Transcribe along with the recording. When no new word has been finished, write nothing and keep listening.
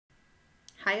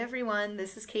Hi everyone,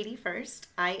 this is Katy Fuerst.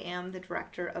 I am the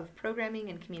Director of Programming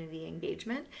and Community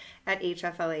Engagement at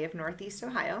HFLA of Northeast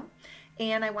Ohio,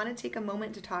 and I want to take a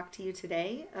moment to talk to you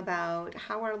today about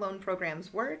how our loan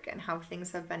programs work and how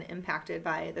things have been impacted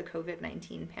by the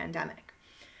COVID-19 pandemic.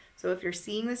 So if you're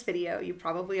seeing this video, you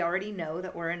probably already know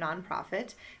that we're a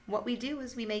nonprofit. What we do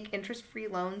is we make interest-free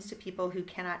loans to people who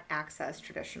cannot access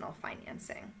traditional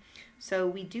financing. So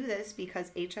we do this because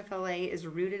HFLA is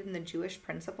rooted in the Jewish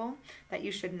principle that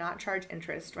you should not charge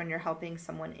interest when you're helping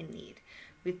someone in need.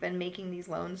 We've been making these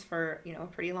loans for a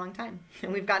pretty long time,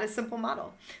 and we've got a simple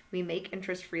model. We make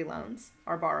interest-free loans,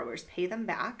 our borrowers pay them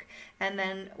back, and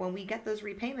then when we get those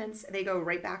repayments, they go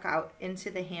right back out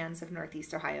into the hands of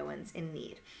Northeast Ohioans in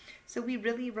need. So we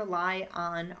really rely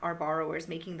on our borrowers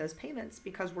making those payments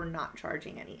because we're not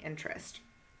charging any interest.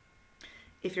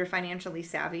 If you're financially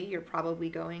savvy, you're probably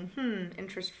going,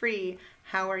 interest-free,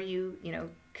 how are you,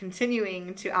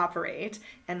 continuing to operate?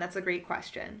 And that's a great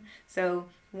question. So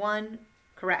one,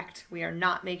 correct, we are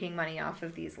not making money off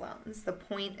of these loans. The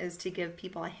point is to give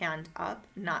people a hand up,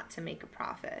 not to make a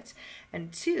profit.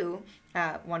 And two,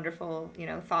 wonderful,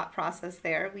 thought process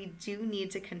there, we do need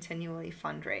to continually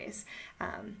fundraise.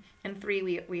 And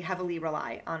three, we heavily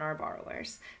rely on our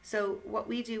borrowers. So what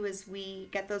we do is we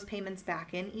get those payments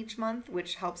back in each month,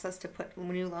 which helps us to put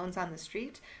new loans on the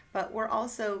street, but we're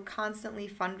also constantly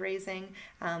fundraising,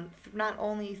 not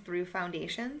only through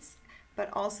foundations, but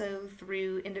also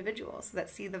through individuals that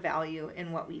see the value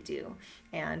in what we do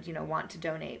and want to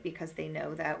donate because they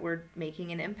know that we're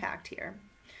making an impact here.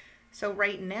 So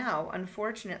right now,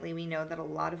 unfortunately, we know that a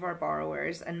lot of our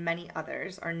borrowers and many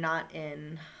others are not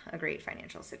in a great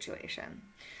financial situation.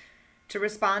 To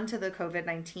respond to the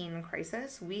COVID-19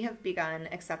 crisis, we have begun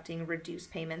accepting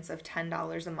reduced payments of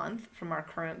 $10 a month from our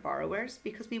current borrowers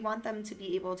because we want them to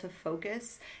be able to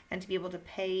focus and to be able to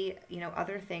pay,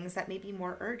 other things that may be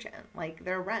more urgent, like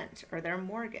their rent or their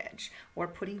mortgage or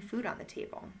putting food on the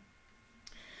table.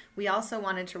 We also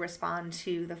wanted to respond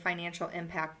to the financial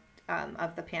impact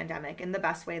of the pandemic in the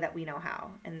best way that we know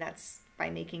how, and that's by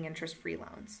making interest-free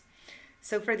loans.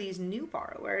 So for these new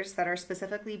borrowers that are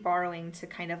specifically borrowing to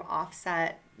kind of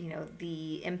offset,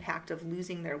 the impact of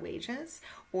losing their wages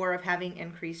or of having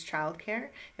increased childcare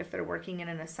if they're working in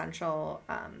an essential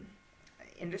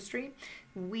industry,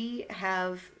 we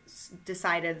have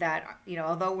decided that,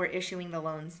 although we're issuing the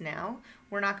loans now,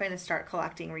 we're not going to start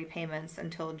collecting repayments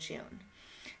until June.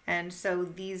 And so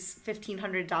these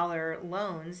 $1,500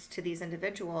 loans to these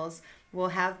individuals will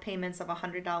have payments of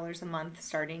 $100 a month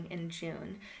starting in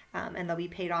June, and they'll be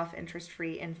paid off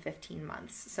interest-free in 15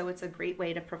 months. So it's a great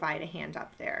way to provide a hand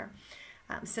up there.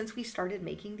 Since we started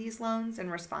making these loans in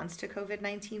response to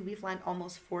COVID-19, we've lent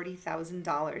almost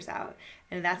 $40,000 out,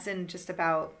 and that's in just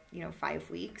about 5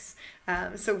 weeks.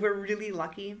 So we're really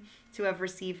lucky to have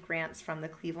received grants from the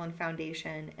Cleveland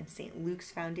Foundation and St.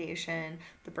 Luke's Foundation,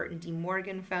 the Burton D.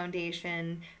 Morgan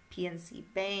Foundation, PNC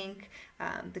Bank,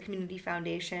 the Community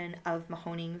Foundation of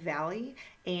Mahoning Valley,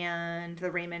 and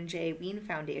the Raymond J. Ween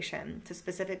Foundation to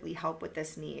specifically help with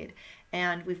this need.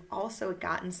 And we've also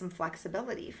gotten some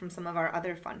flexibility from some of our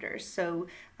other funders. So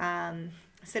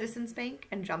Citizens Bank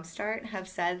and Jumpstart have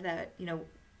said that,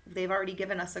 they've already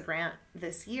given us a grant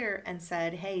this year and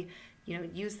said, hey,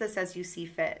 use this as you see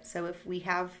fit. So if we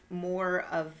have more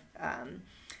of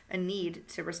a need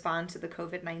to respond to the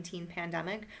COVID-19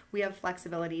 pandemic, we have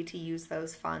flexibility to use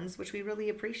those funds, which we really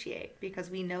appreciate because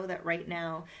we know that right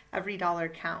now every dollar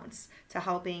counts to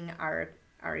helping our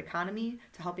economy,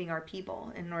 to helping our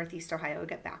people in Northeast Ohio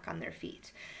get back on their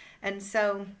feet. And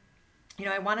so,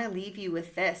 I want to leave you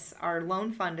with this. Our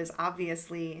loan fund is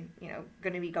obviously,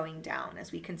 going to be going down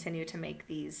as we continue to make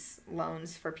these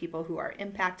loans for people who are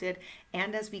impacted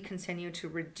and as we continue to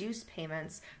reduce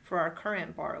payments for our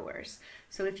current borrowers.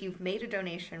 So if you've made a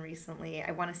donation recently,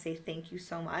 I want to say thank you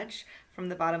so much from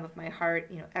the bottom of my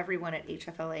heart. Everyone at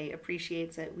HFLA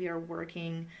appreciates it. We are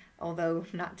working, although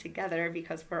not together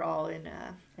because we're all in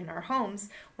our homes,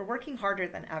 we're working harder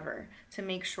than ever to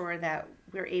make sure that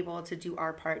we're able to do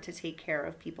our part to take care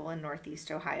of people in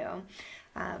Northeast Ohio.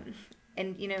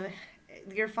 And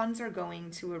your funds are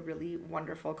going to a really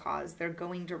wonderful cause. They're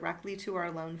going directly to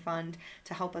our loan fund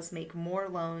to help us make more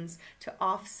loans to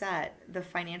offset the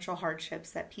financial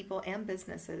hardships that people and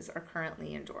businesses are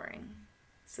currently enduring.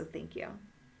 So thank you.